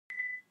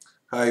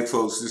Hi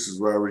folks, this is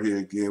Robert here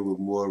again with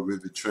more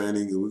Revit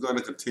training, and we're going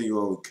to continue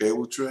on with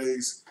cable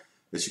trays.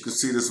 As you can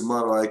see, this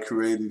model I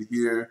created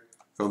here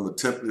from the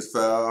template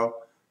file,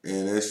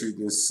 and as you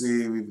can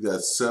see, we've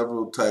got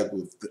several type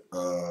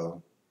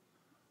of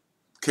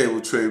cable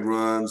tray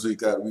runs. We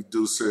got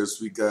reducers,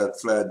 we got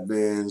flat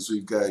bends,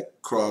 we've got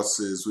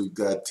crosses, we've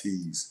got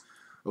T's.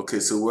 Okay,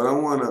 so what I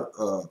want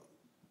to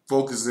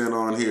focus in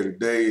on here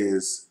today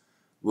is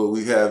what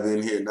we have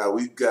in here. Now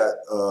we've got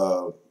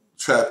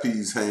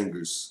trapeze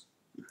hangers.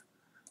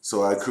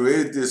 So I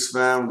created this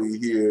family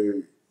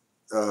here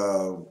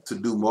to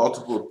do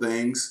multiple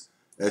things.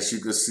 As you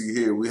can see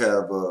here, we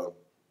have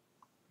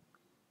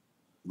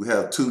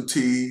two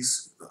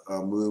T's.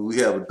 We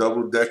have a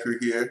double decker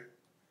here,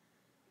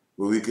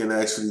 where we can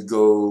actually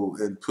go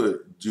and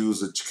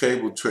use a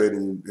cable tray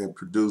and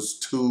produce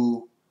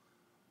two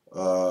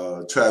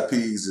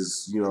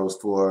trapezes,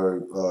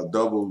 for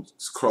double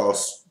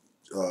cross,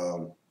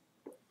 what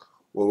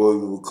we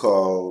would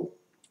call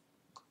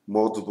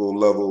multiple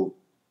level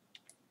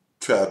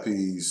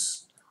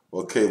trapeze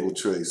or cable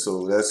tray.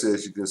 So that's,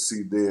 as you can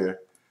see there,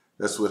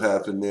 that's what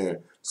happened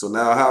there. So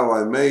now how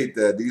I made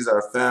that, these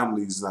are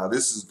families. Now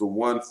this is the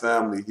one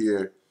family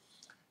here,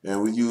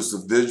 and we use the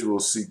visual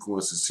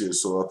sequences here.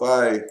 So if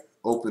I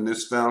open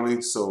this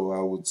family, so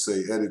I would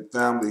say edit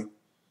family,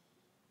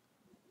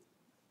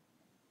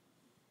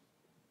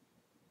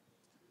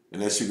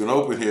 and as you can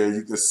open here,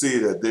 you can see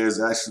that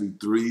there's actually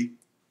 3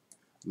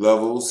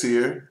 levels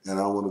here, and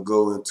I want to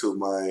go into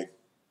my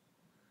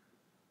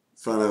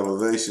front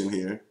elevation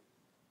here.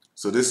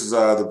 So this is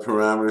the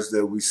parameters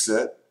that we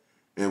set,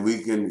 and we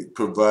can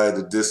provide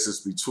the distance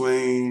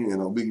between,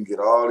 and we can get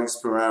all these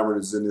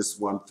parameters in this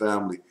one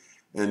family.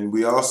 And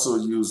we also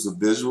use the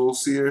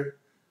visuals here,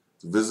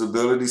 the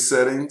visibility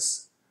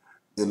settings,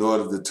 in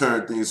order to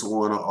turn things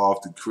on or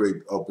off to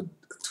create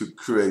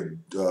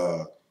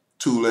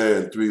 2-layer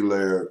and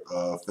 3-layer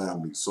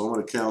families. So I'm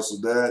going to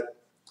cancel that.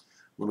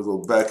 I'm going to go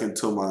back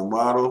into my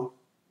model.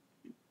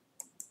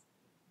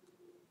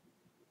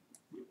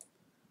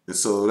 And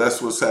so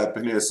that's what's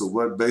happened here. So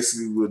what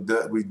basically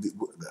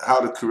how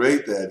to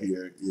create that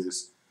here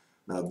is,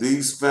 now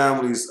these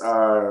families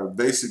are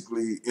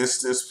basically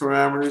instance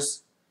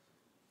parameters.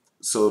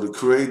 So to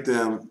create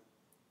them,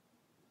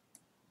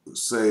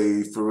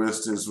 say for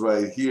instance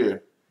right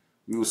here,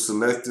 we will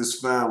select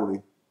this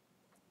family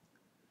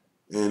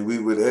and we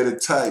would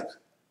edit type,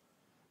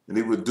 and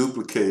it would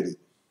duplicate it.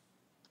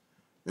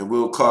 And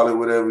we'll call it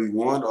whatever we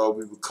want, or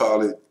we would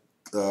call it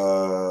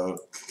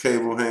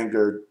cable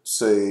hanger,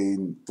 say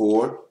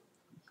 4,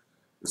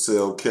 and say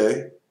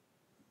OK.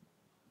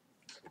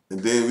 And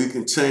then we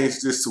can change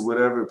this to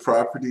whatever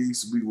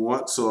properties we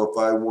want. So if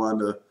I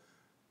want to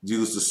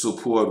use the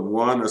support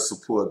 1 or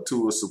support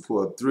 2 or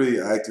support 3,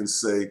 I can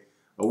say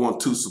I want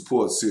 2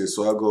 supports here.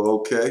 So I'll go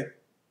OK.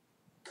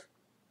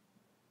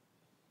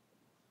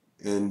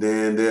 And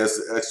then there's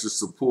the extra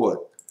support.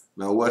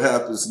 Now what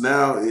happens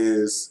now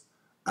is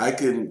I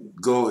can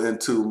go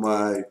into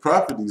my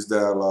properties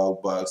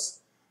dialog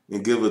box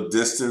and give a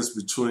distance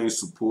between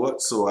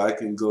support. So I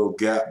can go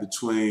gap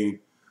between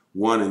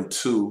 1 and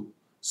 2.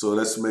 So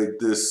let's make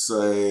this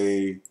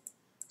say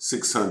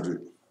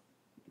 600.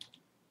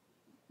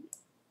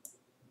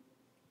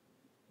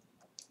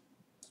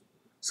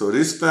 So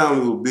this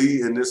family will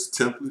be in this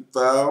template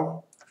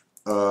file.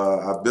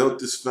 I built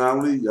this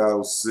family.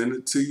 I'll send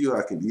it to you.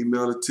 I can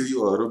email it to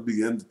you, or it'll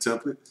be in the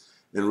template.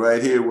 And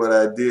right here, what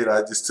I did,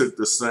 I just took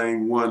the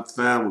same one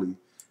family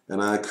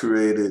and I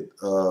created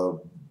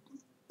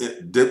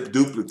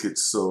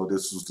duplicates. So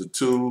this was the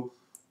 2,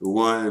 the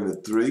 1, and the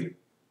 3.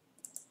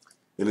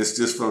 And it's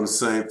just from the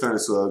same family.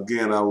 So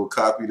again, I will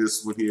copy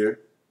this one here.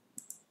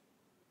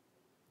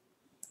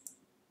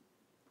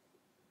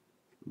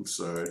 I'm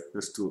sorry,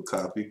 let's do a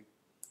copy.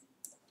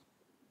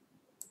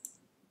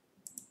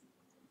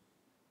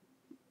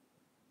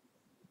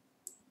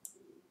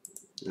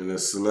 And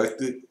let's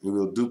select it, and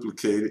we'll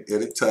duplicate it,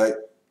 edit type,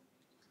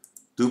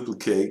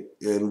 duplicate,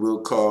 and we'll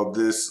call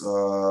this 3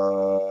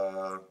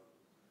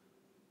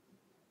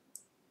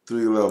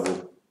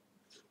 level,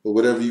 or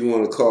whatever you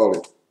want to call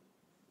it.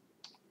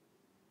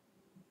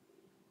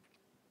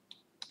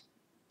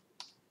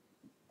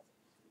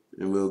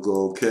 And we'll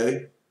go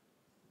OK.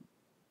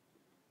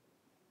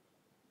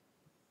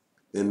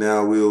 And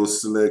now we'll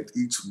select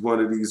each one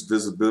of these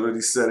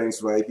visibility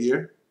settings right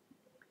here.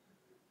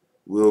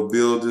 We'll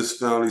build this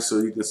family so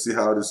you can see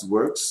how this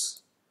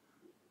works.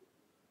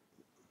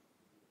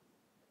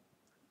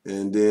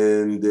 And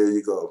then there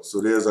you go.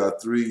 So there's our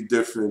 3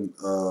 different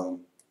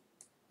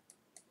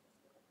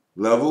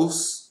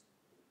levels.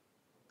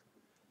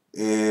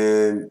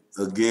 And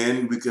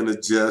again, we can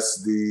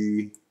adjust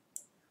the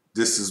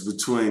distance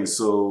between.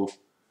 So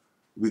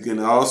we can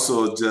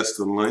also adjust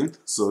the length.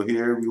 So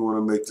here we want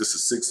to make this a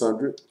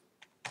 600.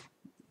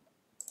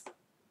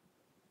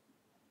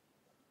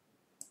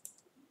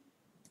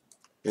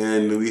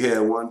 And we had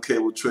one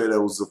cable tray that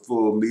was a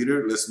full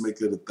meter. Let's make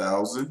it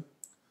 1,000,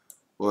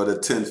 or the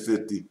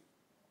 1050.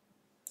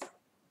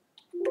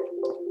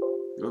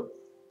 Oh,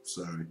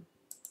 sorry.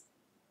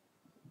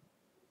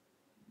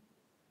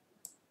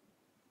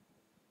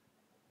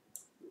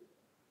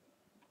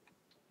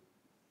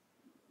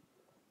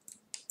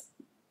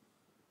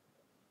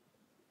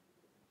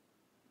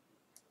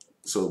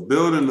 So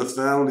building the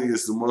family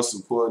is the most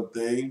important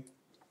thing.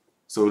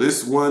 So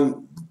this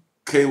one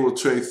cable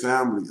tray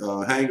family,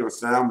 hanger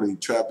family,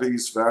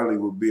 trapeze family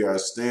will be our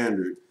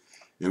standard.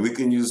 And we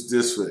can use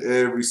this for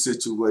every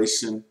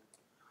situation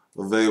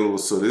available.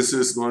 So this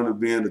is going to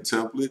be in the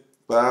template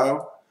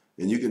file.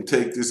 And you can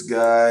take this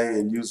guy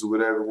and use it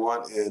whatever you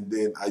want. And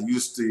then I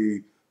use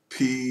the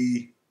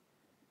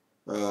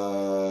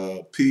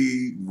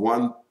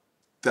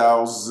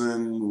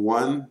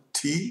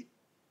P1001T,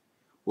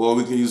 or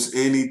we can use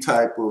any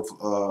type of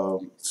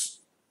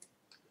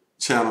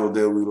channel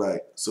that we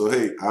like. So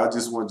hey, I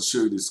just wanted to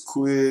show you this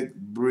quick,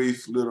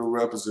 brief little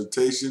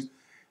representation,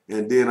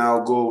 and then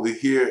I'll go over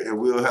here and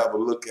we'll have a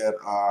look at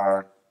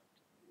our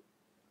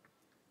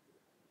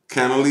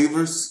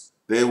cantilevers.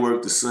 They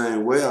work the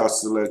same way. I'll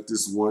select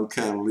this one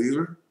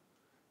cantilever,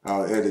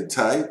 I'll edit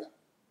type,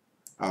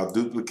 I'll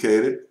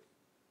duplicate it,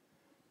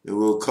 and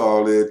we'll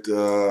call it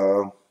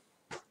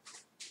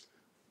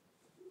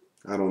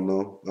I don't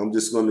know. I'm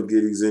just going to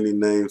give these any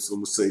names. So I'm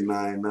going to say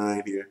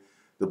 99 here.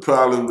 The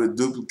problem with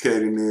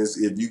duplicating is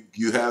if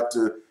you have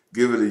to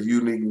give it a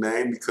unique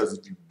name, because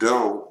if you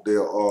don't,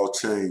 they'll all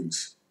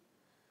change.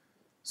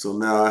 So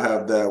now I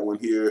have that one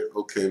here.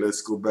 Okay,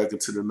 let's go back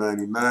into the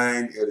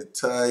 99, edit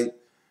type,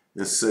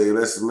 and say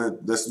let's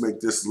make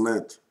this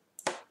length.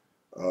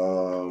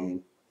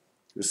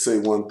 Let's say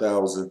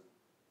 1,000.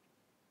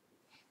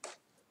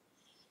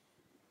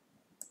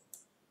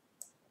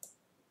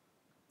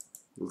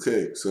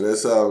 Okay, so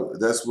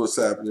that's what's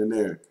happening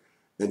there.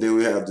 And then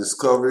we have this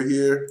cover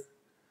here,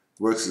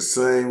 works the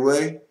same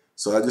way.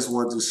 So I just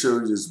wanted to show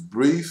you this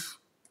brief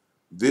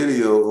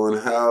video on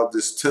how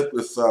this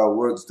template file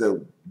works,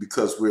 that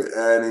because we're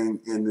adding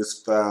in this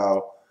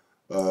file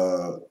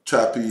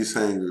trapeze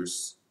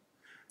hangers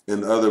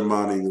and other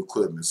mounting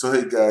equipment. So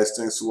hey guys,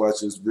 thanks for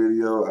watching this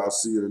video. I'll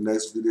see you in the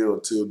next video.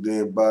 Until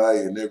then, bye,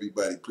 and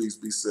everybody please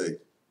be safe.